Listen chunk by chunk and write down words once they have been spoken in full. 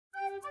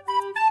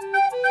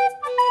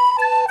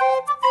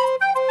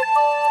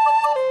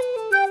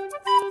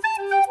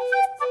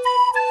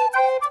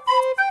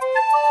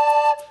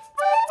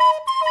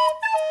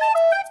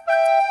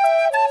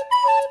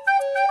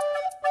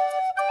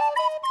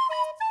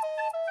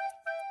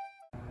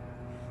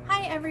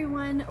Hi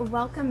everyone,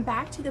 welcome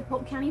back to the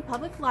Polk County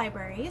Public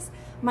Libraries.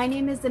 My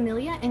name is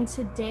Amelia and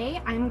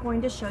today I'm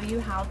going to show you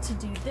how to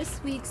do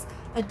this week's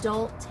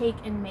adult take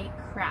and make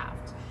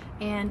craft.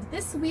 And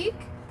this week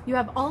you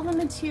have all the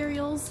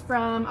materials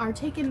from our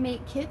take and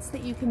make kits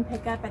that you can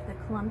pick up at the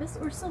Columbus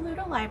or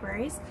Saluda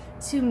Libraries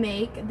to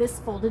make this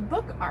folded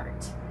book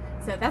art.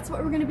 So that's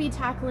what we're going to be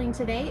tackling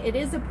today. It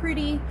is a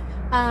pretty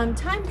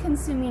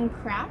time-consuming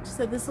craft,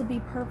 so this will be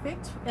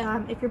perfect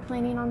if you're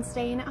planning on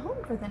staying at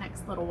home for the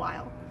next little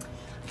while.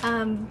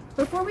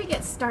 Before we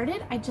get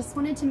started, I just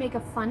wanted to make a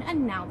fun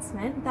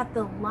announcement that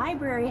the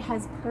library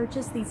has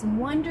purchased these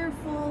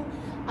wonderful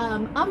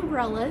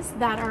umbrellas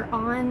that are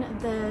on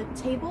the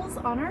tables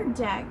on our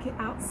deck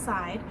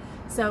outside.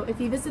 So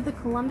if you visit the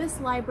Columbus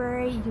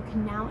Library, you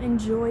can now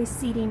enjoy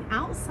seating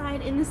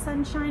outside in the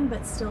sunshine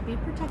but still be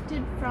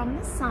protected from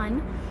the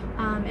sun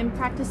and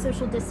practice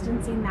social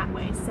distancing that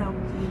way. So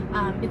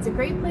it's a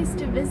great place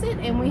to visit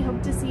and we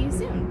hope to see you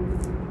soon.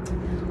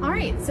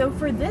 Alright, so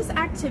for this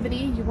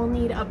activity you will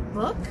need a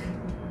book,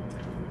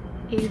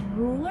 a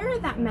ruler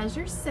that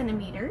measures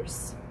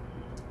centimeters,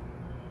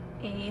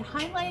 a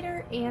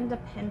highlighter, and a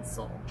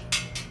pencil.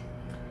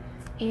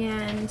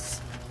 And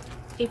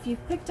if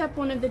you've picked up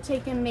one of the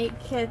take and make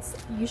kits,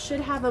 you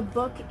should have a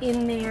book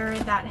in there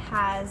that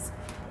has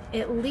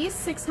at least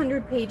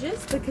 600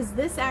 pages because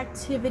this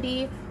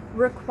activity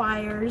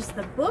requires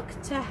the book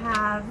to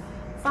have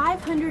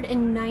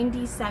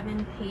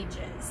 597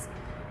 pages.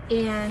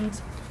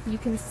 And you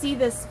can see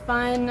this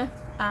fun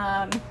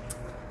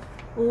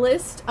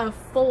list of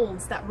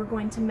folds that we're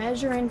going to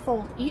measure and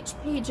fold each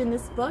page in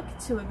this book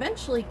to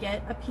eventually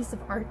get a piece of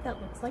art that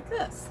looks like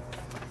this.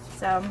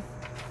 So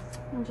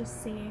I'll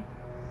just see.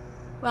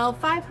 Well,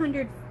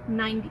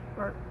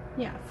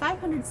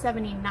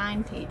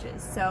 579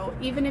 pages. So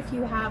even if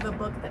you have a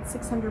book that's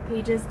 600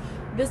 pages,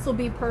 this will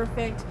be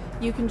perfect.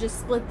 You can just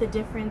split the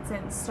difference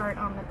and start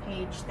on the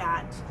page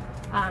that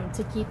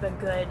to keep a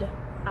good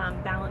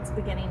balance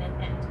beginning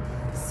and end.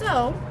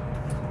 So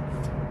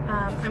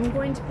I'm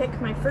going to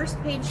pick my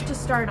first page to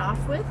start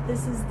off with.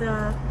 This is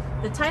the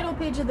title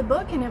page of the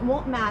book, and it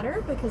won't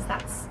matter because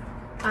that's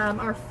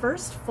our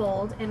first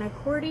fold. And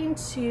according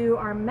to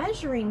our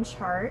measuring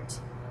chart,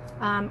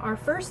 our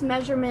first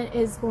measurement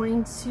is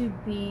going to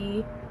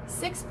be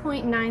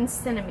 6.9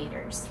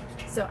 centimeters.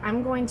 So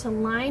I'm going to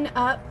line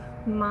up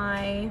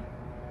my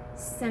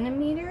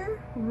centimeter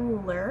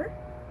ruler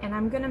and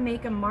I'm going to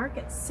make a mark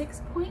at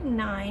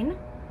 6.9.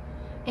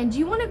 And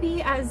you want to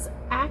be as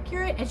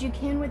accurate as you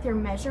can with your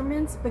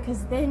measurements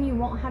because then you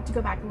won't have to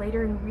go back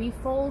later and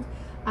refold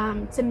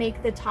to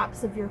make the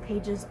tops of your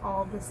pages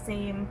all the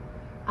same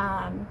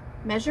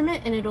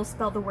measurement, and it'll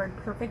spell the word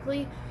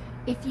perfectly.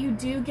 If you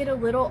do get a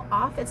little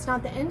off, it's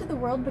not the end of the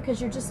world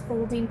because you're just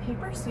folding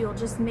paper, so you'll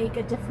just make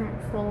a different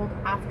fold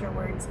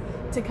afterwards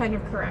to kind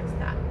of correct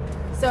that.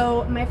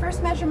 So my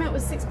first measurement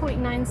was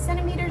 6.9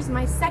 centimeters.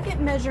 My second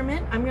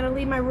measurement, I'm going to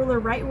leave my ruler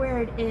right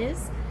where it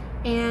is,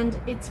 and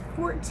it's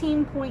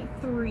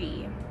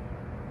 14.3.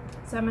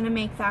 So I'm going to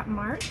make that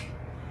mark.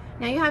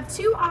 Now you have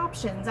two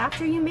options.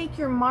 After you make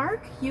your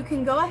mark, you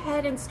can go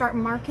ahead and start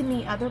marking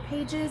the other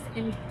pages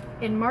and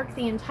mark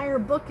the entire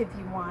book if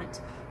you want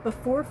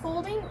before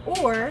folding,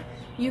 or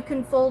you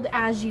can fold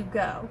as you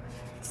go.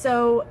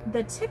 So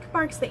the tick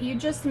marks that you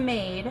just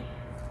made,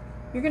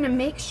 you're going to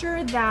make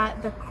sure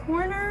that the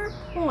corner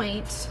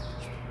point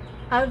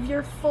of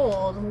your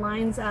fold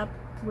lines up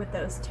with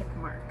those tick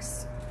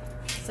marks.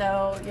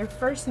 So your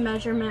first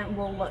measurement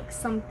will look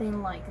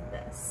something like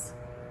this.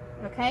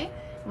 Okay?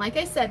 Like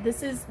I said,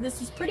 this is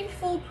pretty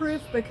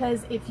foolproof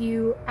because if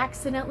you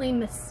accidentally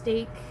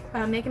make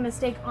a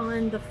mistake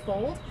on the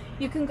fold,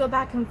 you can go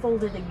back and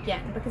fold it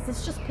again because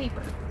it's just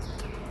paper.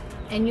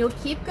 And you'll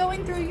keep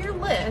going through your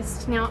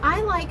list. Now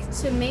I like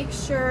to make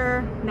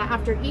sure that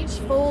after each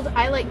fold,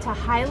 I like to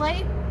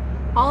highlight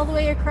all the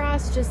way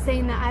across, just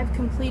saying that I've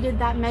completed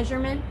that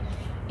measurement,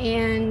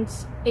 and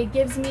it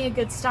gives me a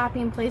good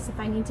stopping place if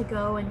I need to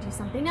go and do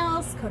something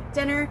else, cook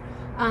dinner,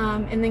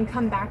 and then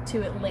come back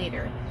to it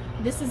later.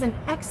 This is an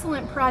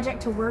excellent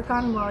project to work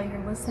on while you're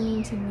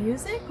listening to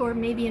music or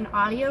maybe an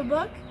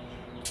audiobook.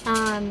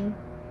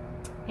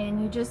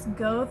 And you just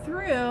go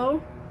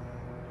through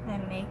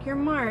and make your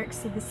marks.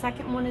 So the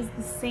second one is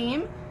the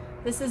same.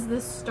 This is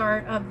the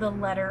start of the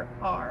letter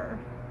R.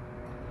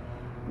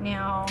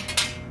 Now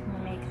I'm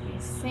gonna make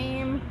these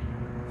same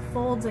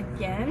folds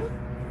again.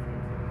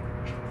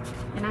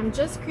 And I'm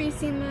just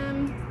creasing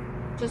them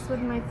just with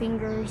my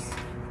fingers.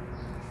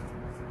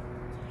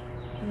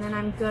 And then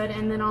I'm good,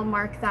 and then I'll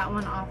mark that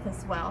one off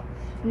as well.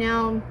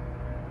 Now,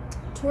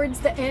 towards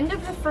the end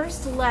of the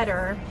first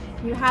letter,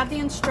 you have the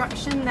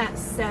instruction that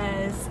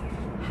says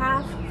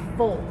half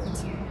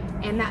fold.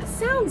 And that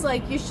sounds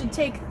like you should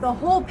take the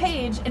whole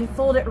page and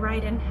fold it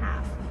right in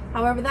half.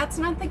 However, that's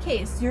not the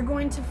case. You're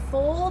going to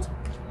fold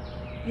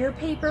your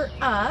paper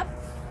up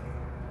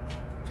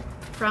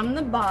from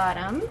the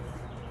bottom.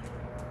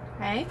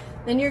 Okay?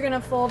 Then you're going to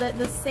fold it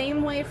the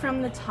same way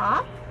from the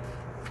top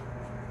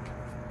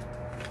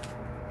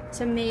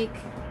to make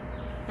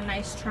a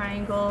nice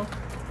triangle,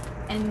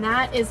 And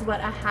that is what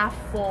a half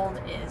fold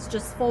is,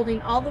 just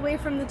folding all the way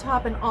from the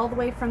top and all the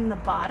way from the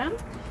bottom.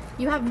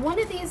 You have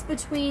one of these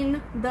between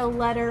the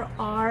letter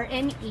R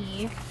and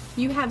E.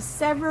 You have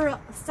several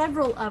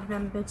of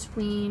them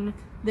between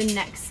the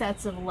next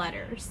sets of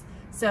letters.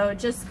 So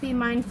just be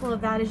mindful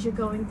of that as you're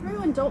going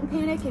through, and don't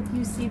panic if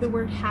you see the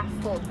word half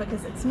fold,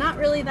 because it's not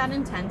really that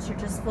intense. You're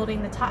just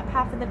folding the top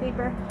half of the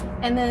paper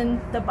and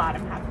then the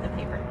bottom half of the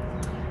paper.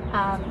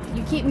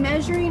 You keep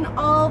measuring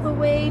all the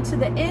way to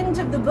the end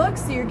of the book,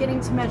 so you're getting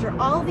to measure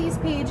all these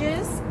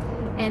pages,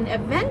 and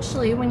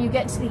eventually when you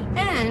get to the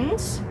end,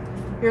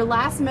 your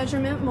last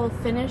measurement will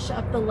finish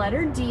up the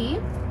letter D.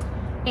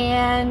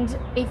 And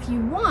if you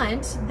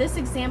want, this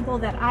example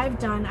that I've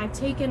done, I've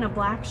taken a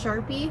black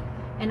Sharpie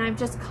and I've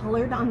just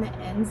colored on the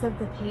ends of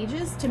the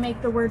pages to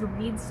make the word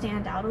read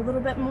stand out a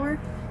little bit more.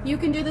 You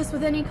can do this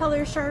with any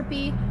color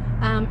Sharpie,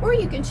 or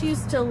you can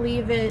choose to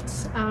leave it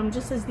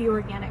just as the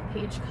organic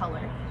page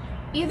color.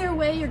 Either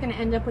way, you're going to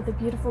end up with a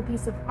beautiful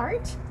piece of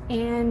art,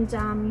 and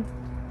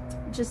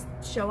just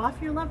show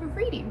off your love of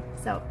reading.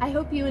 So I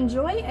hope you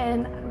enjoy,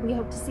 and we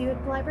hope to see you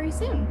at the library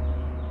soon.